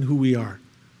is and who we are.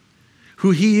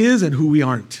 Who he is and who we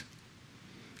aren't.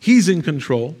 He's in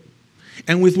control.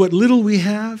 And with what little we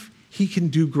have, he can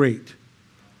do great.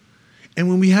 And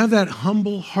when we have that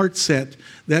humble heart set,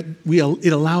 that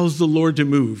it allows the Lord to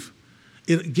move.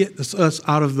 It gets us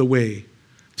out of the way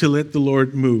to let the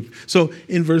Lord move. So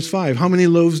in verse 5, how many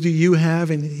loaves do you have?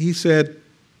 And he said,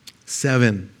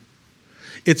 7.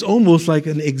 It's almost like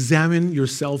an examine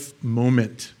yourself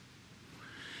moment.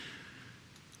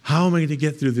 How am I going to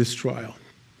get through this trial?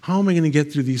 How am I going to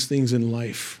get through these things in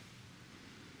life?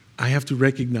 I have to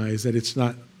recognize that it's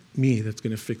not me that's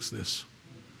going to fix this.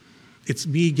 It's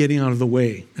me getting out of the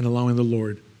way and allowing the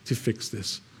Lord to fix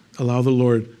this. Allow the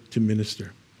Lord to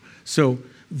minister. So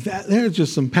there's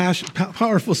just some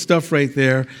powerful stuff right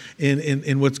there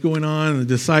in what's going on. The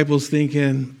disciples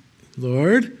thinking,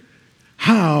 Lord,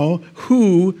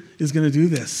 who is going to do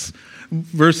this?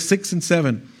 Verse 6 and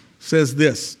 7 says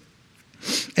this.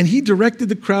 And he directed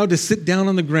the crowd to sit down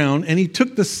on the ground, and he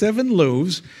took the 7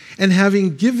 loaves, and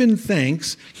having given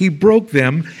thanks, he broke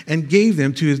them and gave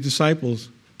them to his disciples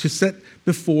to set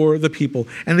before the people.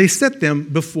 And they set them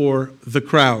before the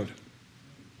crowd.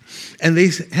 And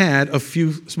they had a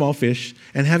few small fish,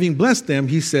 and having blessed them,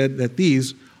 he said that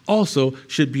these also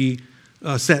should be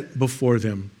set before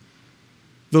them.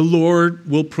 The Lord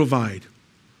will provide.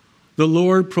 The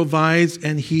Lord provides,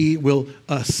 and he will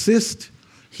assist.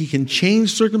 He can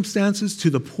change circumstances to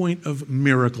the point of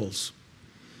miracles.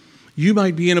 You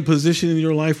might be in a position in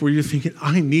your life where you're thinking,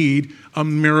 I need a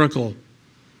miracle,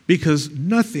 because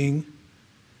nothing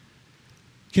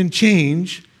can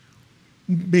change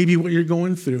maybe what you're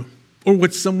going through or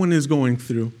what someone is going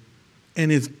through, and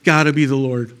it's got to be the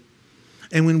Lord.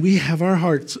 And when we have our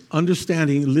hearts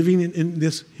understanding, living in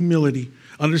this humility,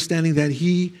 understanding that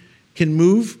he can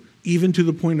move even to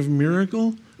the point of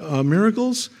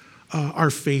miracles, our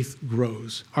faith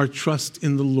grows. Our trust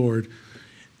in the Lord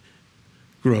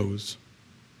grows.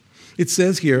 It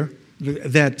says here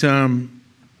that and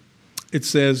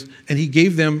he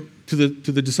gave them to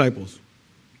the disciples.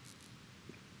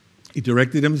 He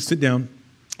directed them to sit down.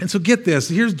 And so get this.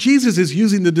 Here's Jesus is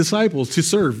using the disciples to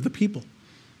serve the people.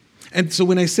 And so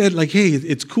when I said, hey,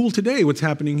 it's cool today what's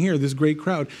happening here, this great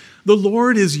crowd, the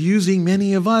Lord is using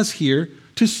many of us here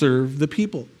to serve the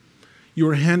people. You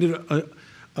were handed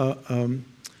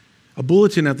a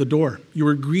bulletin at the door. You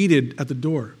were greeted at the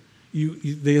door.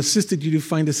 They assisted you to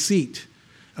find a seat.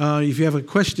 If you have a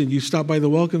question, you stop by the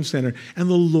Welcome Center. And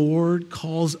the Lord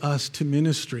calls us to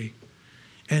ministry.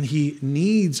 And he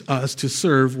needs us to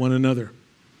serve one another.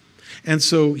 And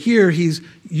so here he's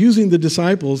using the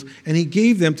disciples, and he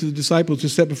gave them to the disciples to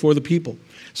set before the people.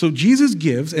 So Jesus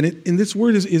gives, and this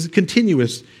word is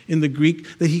continuous in the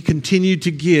Greek, that he continued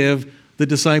to give the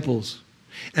disciples.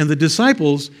 And the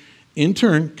disciples, in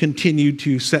turn, continued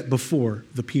to set before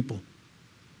the people.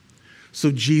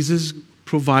 So Jesus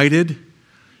provided,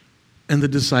 and the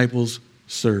disciples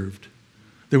served.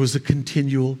 There was a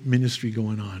continual ministry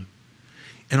going on.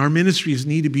 And our ministries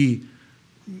need to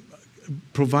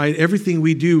provide, everything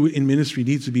we do in ministry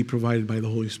needs to be provided by the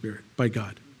Holy Spirit, by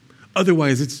God.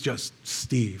 Otherwise, it's just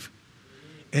Steve.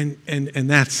 And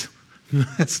that's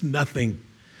nothing.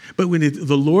 But when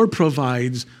the Lord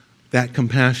provides that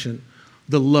compassion,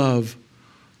 the love,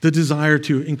 the desire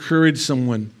to encourage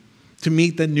someone, to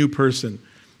meet that new person,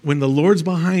 when the Lord's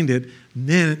behind it,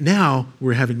 now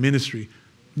we're having ministry.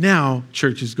 Now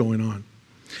church is going on.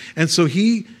 And so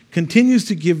he continues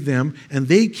to give them, and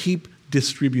they keep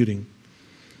distributing.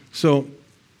 So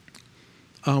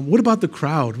what about the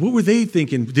crowd? What were they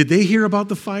thinking? Did they hear about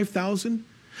the 5,000?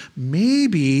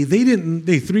 Maybe they didn't.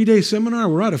 3-day seminar,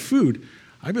 we're out of food.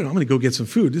 I'm going to go get some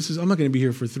food. I'm not going to be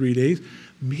here for 3 days.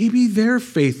 Maybe their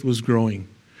faith was growing.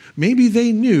 Maybe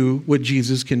they knew what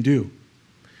Jesus can do.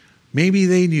 Maybe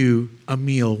they knew a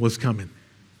meal was coming.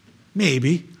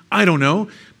 Maybe. I don't know.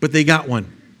 But they got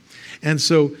one. And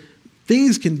so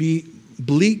things can be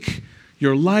bleak.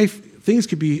 Your life, things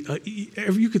could be,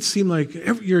 you could seem like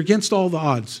you're against all the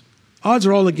odds. Odds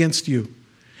are all against you.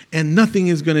 And nothing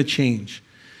is going to change.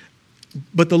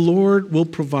 But the Lord will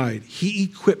provide. He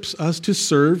equips us to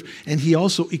serve, and he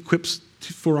also equips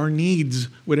for our needs,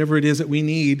 whatever it is that we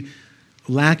need,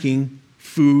 lacking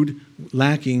food,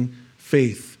 lacking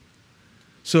faith.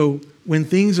 So when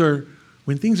things are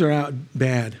out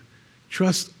bad,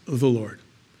 trust the Lord,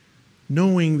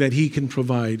 knowing that he can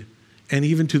provide, and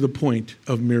even to the point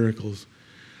of miracles.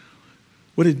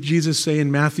 What did Jesus say in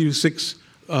Matthew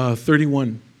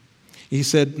 6:31? He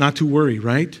said not to worry,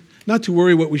 right? Not to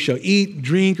worry what we shall eat,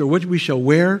 drink, or what we shall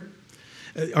wear.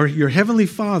 Your heavenly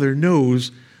Father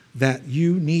knows that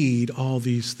you need all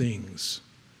these things.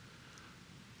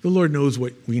 The Lord knows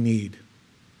what we need.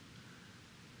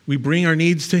 We bring our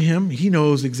needs to him. He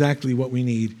knows exactly what we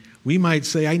need. We might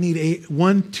say, I need A,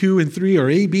 1, 2, and 3, or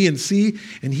A, B, and C,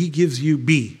 and he gives you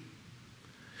B.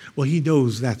 Well, he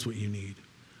knows that's what you need.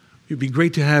 It would be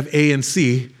great to have A and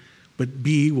C, but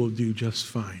B will do just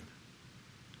fine.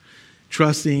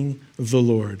 Trusting the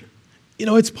Lord. You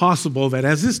know, it's possible that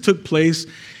as this took place,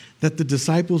 that the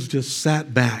disciples just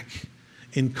sat back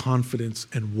in confidence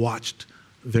and watched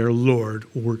their Lord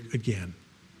work again.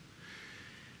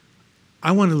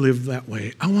 I want to live that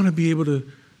way. I want to be able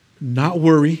to not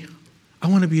worry. I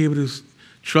want to be able to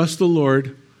trust the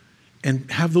Lord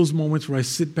and have those moments where I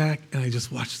sit back and I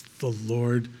just watch the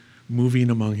Lord moving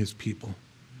among his people.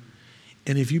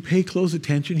 And if you pay close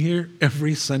attention here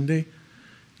every Sunday,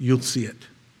 you'll see it.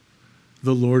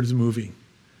 The Lord's moving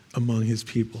among his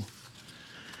people.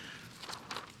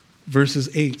 Verses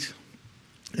 8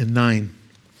 and 9.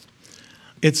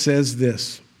 It says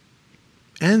this,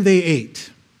 and they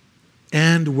ate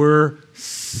and were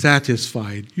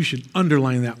satisfied. You should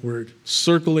underline that word.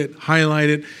 Circle it, highlight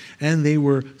it. And they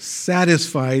were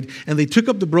satisfied. And they took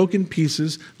up the broken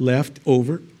pieces left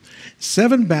over,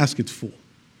 7 baskets full.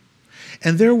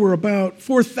 And there were about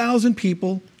 4,000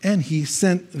 people, and he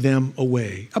sent them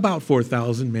away. About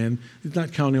 4,000 men. He's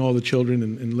not counting all the children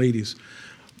and ladies.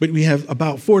 But we have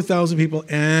about 4,000 people,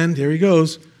 and there he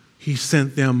goes. He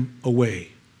sent them away.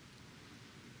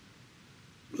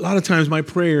 A lot of times my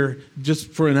prayer,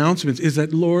 just for announcements, is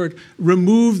that, Lord,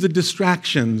 remove the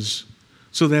distractions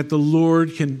so that the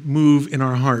Lord can move in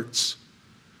our hearts,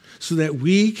 so that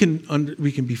we can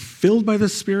be filled by the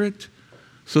Spirit,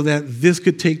 so that this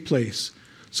could take place,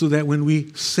 so that when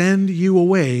we send you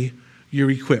away,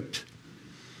 you're equipped,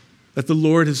 that the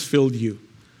Lord has filled you,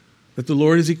 that the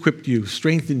Lord has equipped you,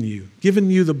 strengthened you, given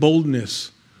you the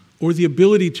boldness or the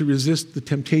ability to resist the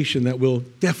temptation that will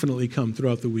definitely come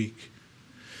throughout the week.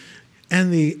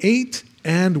 And they ate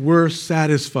and were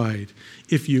satisfied.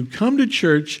 If you come to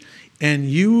church and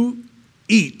you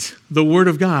eat the Word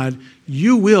of God,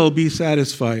 you will be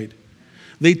satisfied.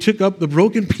 They took up the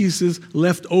broken pieces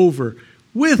left over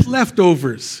with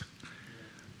leftovers.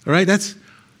 All right, that's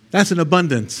an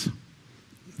abundance.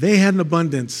 They had an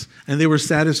abundance and they were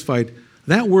satisfied.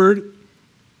 That word,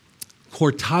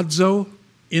 kortazo,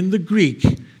 in the Greek,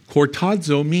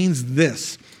 kortazo means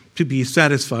this: to be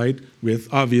satisfied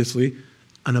with, obviously,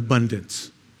 an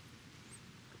abundance.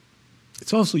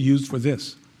 It's also used for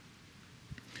this: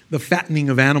 the fattening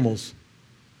of animals.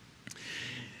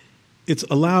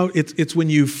 It's when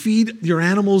you feed your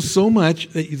animals so much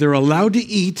that they're allowed to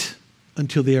eat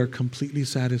until they are completely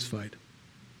satisfied.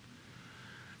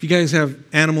 If you guys have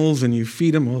animals and you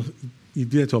feed them, well, you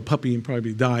do that to a puppy and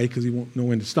probably die because he won't know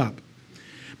when to stop.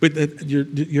 But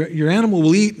your animal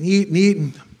will eat and eat and eat.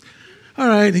 And, all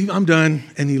right, I'm done.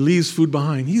 And he leaves food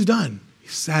behind. He's done.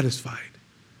 He's satisfied.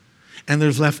 And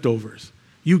there's leftovers.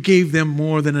 You gave them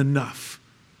more than enough.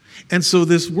 And so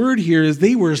this word here is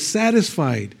they were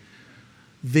satisfied.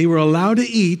 They were allowed to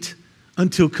eat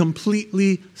until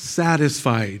completely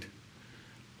satisfied.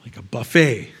 Like a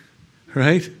buffet,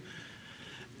 right?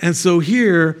 And so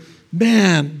here,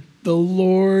 man, the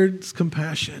Lord's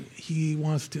compassion, he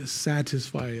wants to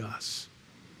satisfy us.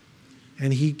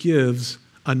 And he gives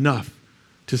enough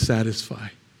to satisfy.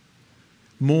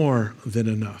 More than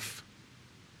enough.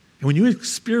 And when you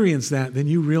experience that, then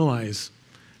you realize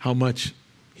how much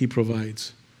he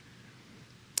provides.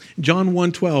 John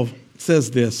 1:12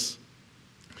 says this,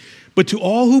 but to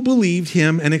all who believed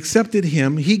him and accepted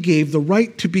him, he gave the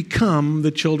right to become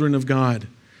the children of God.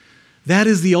 That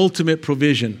is the ultimate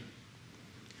provision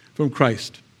from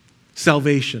Christ.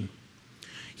 Salvation.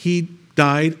 He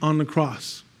died on the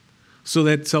cross so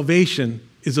that salvation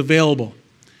is available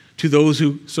to those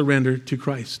who surrender to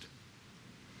Christ.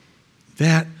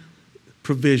 That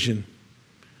provision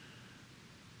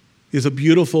is a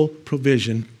beautiful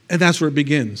provision, and that's where it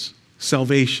begins,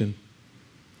 salvation.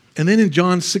 And then in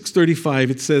John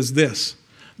 6:35, it says this,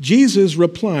 Jesus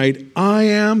replied, I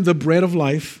am the bread of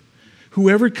life.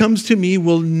 Whoever comes to me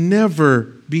will never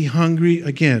be hungry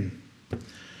again.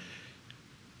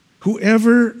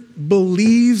 Whoever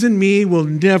believes in me will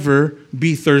never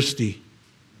be thirsty.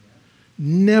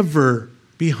 Never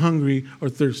be hungry or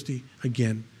thirsty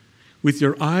again. With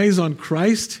your eyes on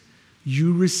Christ,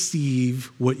 you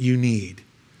receive what you need.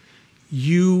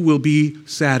 You will be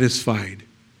satisfied.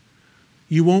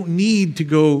 You won't need to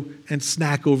go and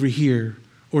snack over here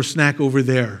or snack over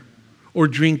there or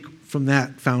drink from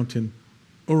that fountain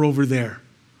or over there.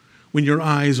 When your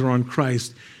eyes are on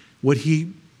Christ, what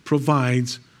he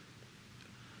provides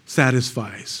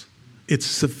satisfies. It's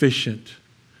sufficient.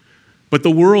 But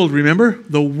the world, remember,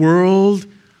 the world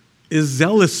is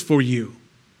zealous for you.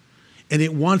 And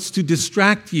it wants to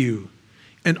distract you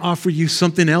and offer you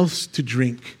something else to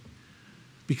drink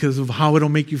because of how it'll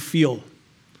make you feel.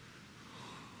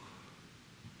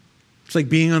 It's like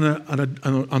being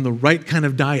on the right kind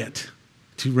of diet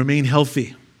to remain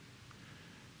healthy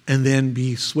and then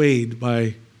be swayed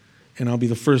by, and I'll be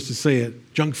the first to say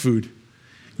it, junk food.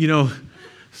 You know,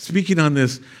 speaking on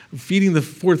this, feeding the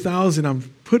 4,000, I'm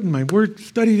putting my word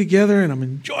study together and I'm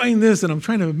enjoying this and I'm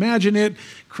trying to imagine it.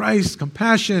 Christ,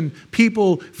 compassion,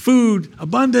 people, food,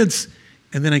 abundance.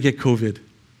 and then I get COVID,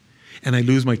 and I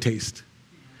lose my taste.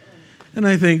 And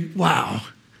I think, wow,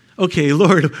 okay,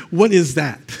 Lord, what is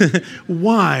that?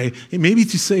 Why? And maybe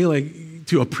to say, like,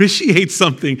 to appreciate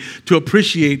something, to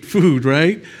appreciate food,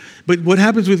 right? But what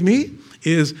happens with me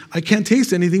is I can't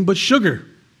taste anything but sugar.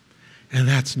 And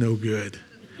that's no good,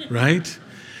 right?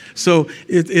 So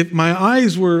if my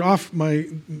eyes were off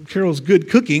Carol's good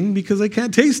cooking because I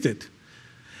can't taste it.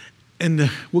 And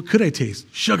what could I taste?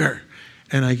 Sugar.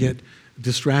 And I get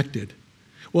distracted.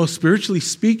 Well, spiritually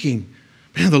speaking,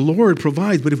 man, the Lord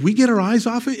provides. But if we get our eyes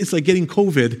off it, it's like getting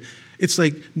COVID. It's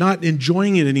like not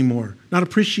enjoying it anymore, not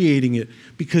appreciating it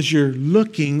because you're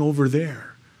looking over there.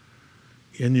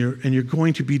 And you're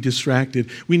going to be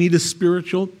distracted. We need a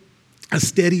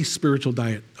steady spiritual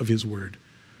diet of His Word.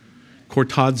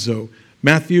 Kortazo.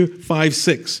 Matthew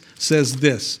 5:6 says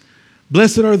this,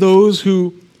 "Blessed are those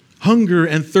who hunger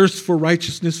and thirst for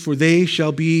righteousness, for they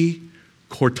shall be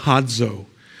kortazo.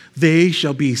 They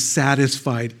shall be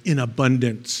satisfied in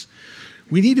abundance."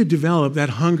 We need to develop that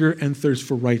hunger and thirst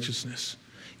for righteousness.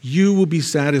 You will be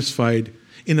satisfied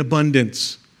in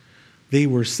abundance. They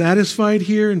were satisfied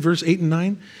here in verse 8 and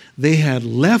 9. They had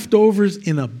leftovers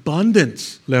in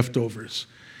abundance, leftovers.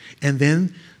 And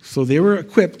then, so they were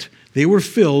equipped, they were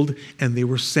filled, and they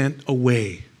were sent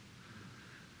away.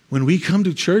 When we come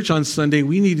to church on Sunday,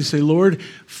 we need to say, Lord,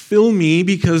 fill me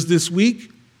because this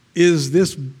week is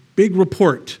this big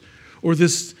report or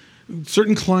this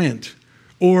certain client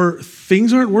or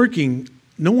things aren't working.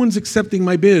 No one's accepting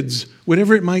my bids,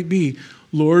 whatever it might be.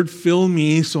 Lord, fill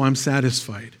me so I'm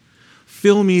satisfied.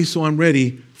 Fill me so I'm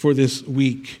ready for this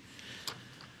week.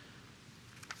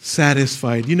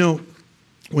 Satisfied. You know,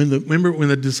 remember when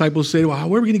the disciples say, well,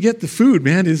 where are we going to get the food,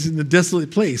 man? It's in a desolate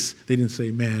place. They didn't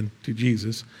say man to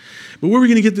Jesus. But where are we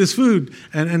going to get this food?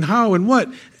 And how and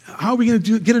what? How are we going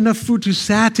to get enough food to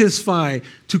satisfy,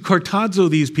 to kortazo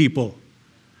these people?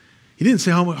 He didn't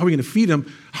say how are we going to feed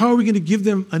them. How are we going to give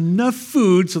them enough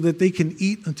food so that they can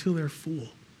eat until they're full,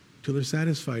 until they're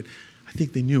satisfied? I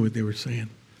think they knew what they were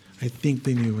saying. I think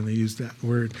they knew when they used that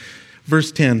word.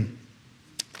 Verse 10.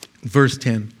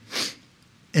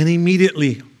 And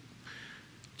immediately,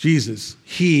 Jesus,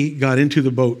 He got into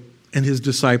the boat and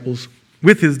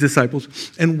with His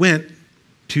disciples, and went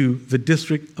to the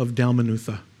district of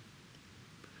Dalmanutha.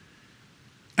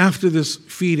 After this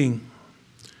feeding,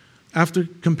 after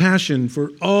compassion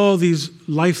for all these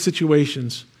life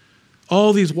situations,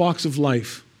 all these walks of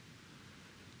life,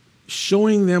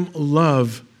 showing them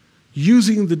love,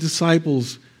 using the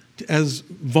disciples as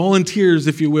volunteers,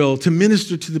 if you will, to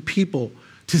minister to the people,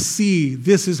 to see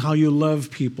this is how you love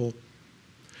people,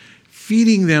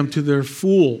 feeding them to their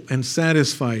full and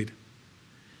satisfied.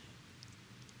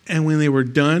 And when they were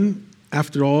done,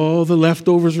 after all the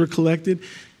leftovers were collected,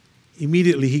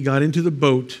 immediately He got into the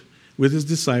boat with His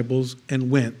disciples and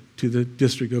went to the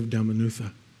district of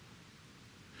Dalmanutha.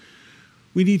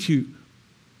 We need to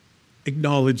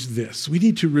acknowledge this. We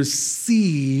need to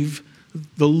receive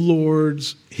the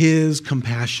Lord's, His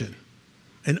compassion,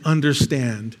 and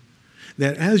understand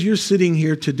that as you're sitting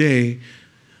here today,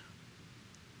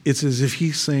 it's as if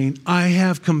He's saying, I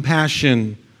have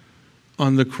compassion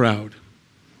on the crowd.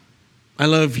 I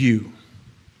love you.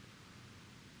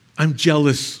 I'm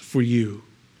jealous for you.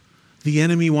 The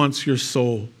enemy wants your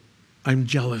soul. I'm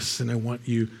jealous and I want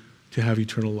you to have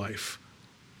eternal life.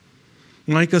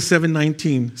 Micah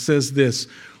 7:19 says this,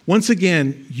 once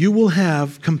again, you will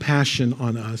have compassion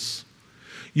on us.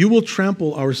 You will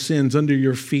trample our sins under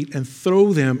your feet and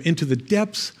throw them into the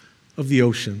depths of the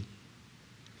ocean.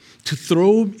 To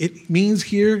throw, it means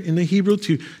here in the Hebrew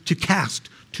to cast,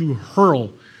 to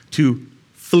hurl, to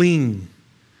fling,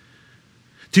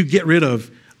 to get rid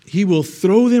of. He will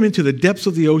throw them into the depths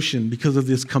of the ocean because of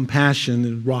this compassion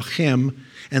and rachem,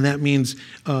 and that means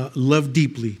love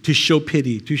deeply, to show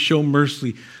pity, to show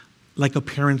mercy, like a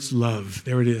parent's love.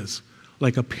 There it is,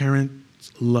 like a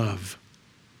parent's love.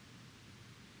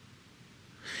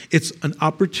 It's an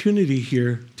opportunity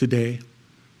here today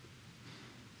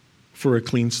for a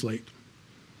clean slate,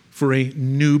 for a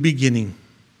new beginning,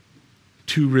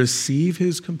 to receive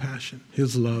His compassion,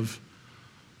 His love,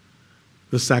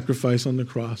 the sacrifice on the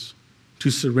cross, to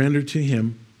surrender to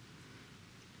Him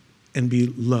and be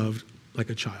loved like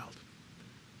a child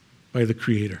by the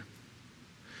Creator.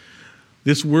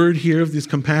 This word here of this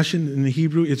compassion in the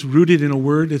Hebrew, it's rooted in a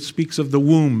word that speaks of the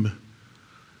womb.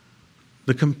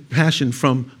 The compassion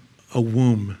from a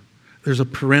womb. There's a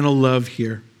parental love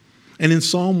here. And in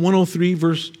Psalm 103,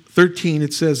 verse 13,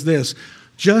 it says this,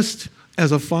 just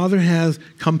as a father has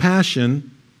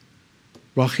compassion,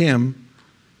 rachem,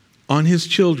 on his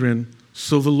children,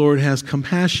 so the Lord has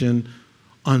compassion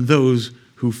on those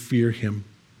who fear him.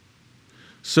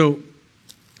 So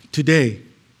today,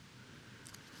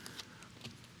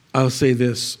 I'll say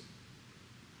this,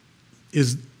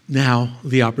 is now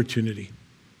the opportunity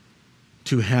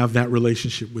to have that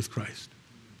relationship with Christ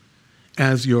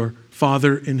as your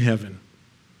Father in heaven.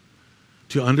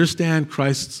 To understand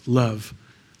Christ's love,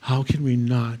 how can we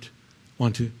not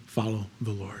want to follow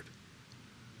the Lord?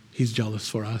 He's jealous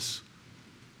for us.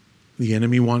 The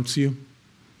enemy wants you.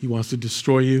 He wants to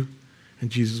destroy you, and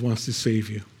Jesus wants to save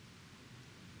you.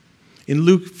 In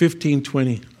Luke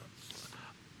 15:20,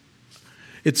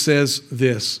 it says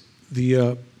this,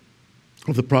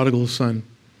 of the prodigal son.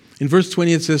 In verse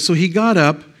 20 it says, so he got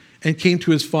up and came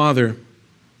to his father.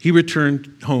 He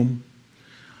returned home,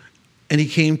 and he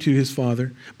came to his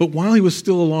father. But while he was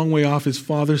still a long way off, his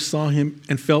father saw him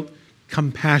and felt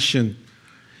compassion.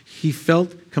 He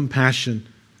felt compassion.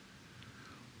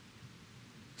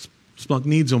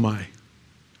 Splanchnizomai.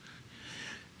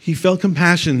 He felt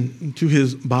compassion to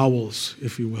his bowels,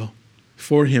 if you will,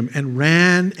 for him, and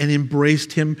ran and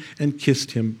embraced him and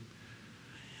kissed him.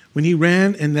 When he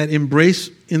ran, and that embrace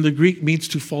in the Greek means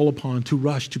to fall upon, to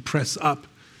rush, to press up,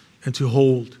 and to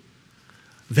hold.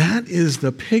 That is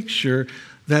the picture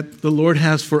that the Lord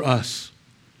has for us.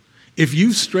 If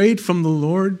you've strayed from the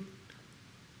Lord,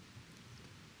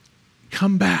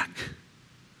 come back.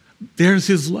 There's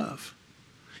his love.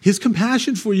 His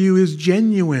compassion for you is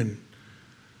genuine.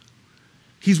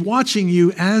 He's watching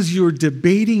you as you're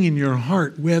debating in your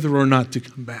heart whether or not to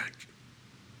come back.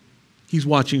 He's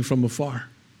watching from afar.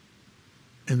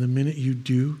 And the minute you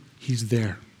do, he's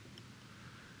there,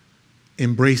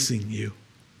 embracing you.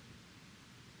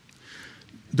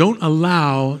 Don't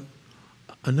allow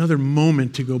another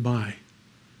moment to go by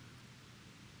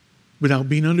without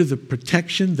being under the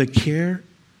protection, the care,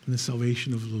 and the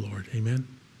salvation of the Lord. Amen?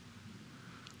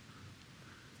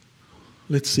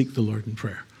 Let's seek the Lord in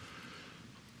prayer.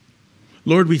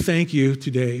 Lord, we thank you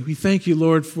today. We thank you,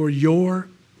 Lord, for your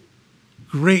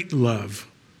great love.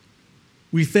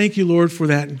 We thank you, Lord, for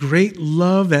that great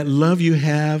love, that love you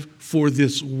have for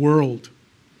this world.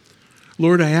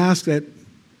 Lord, I ask that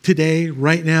today,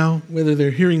 right now, whether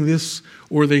they're hearing this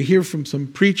or they hear from some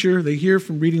preacher, they hear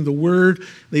from reading the Word,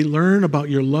 they learn about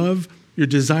your love, your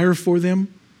desire for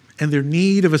them, and their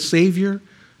need of a Savior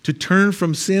to turn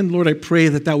from sin. Lord, I pray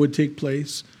that that would take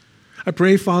place. I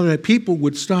pray, Father, that people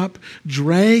would stop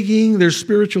dragging their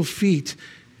spiritual feet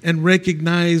and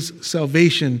recognize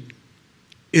salvation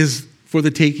is for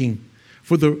the taking,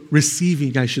 for the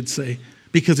receiving, I should say,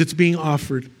 because it's being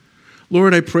offered.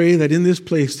 Lord, I pray that in this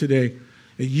place today,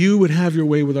 that you would have your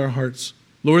way with our hearts.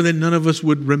 Lord, that none of us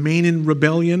would remain in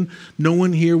rebellion. No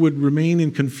one here would remain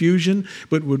in confusion,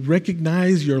 but would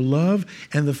recognize your love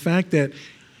and the fact that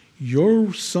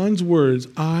your Son's words,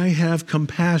 I have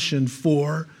compassion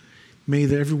for, may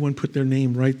everyone put their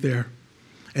name right there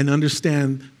and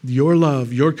understand your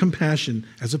love, your compassion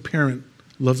as a parent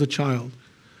loves a child,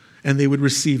 and they would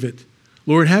receive it.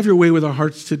 Lord, have your way with our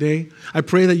hearts today. I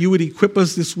pray that you would equip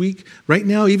us this week, right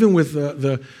now, even with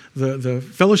the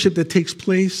fellowship that takes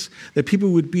place, that people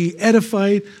would be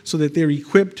edified so that they're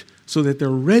equipped, so that they're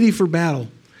ready for battle,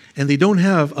 and they don't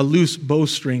have a loose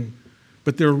bowstring,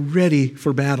 but they're ready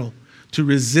for battle to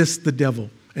resist the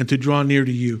devil and to draw near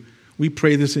to you. We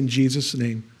pray this in Jesus'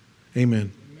 name.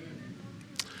 Amen.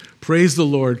 Praise the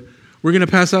Lord. We're going to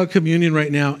pass out communion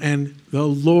right now, and the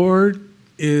Lord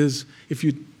is, if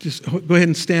you just go ahead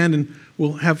and stand and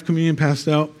we'll have communion passed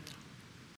out.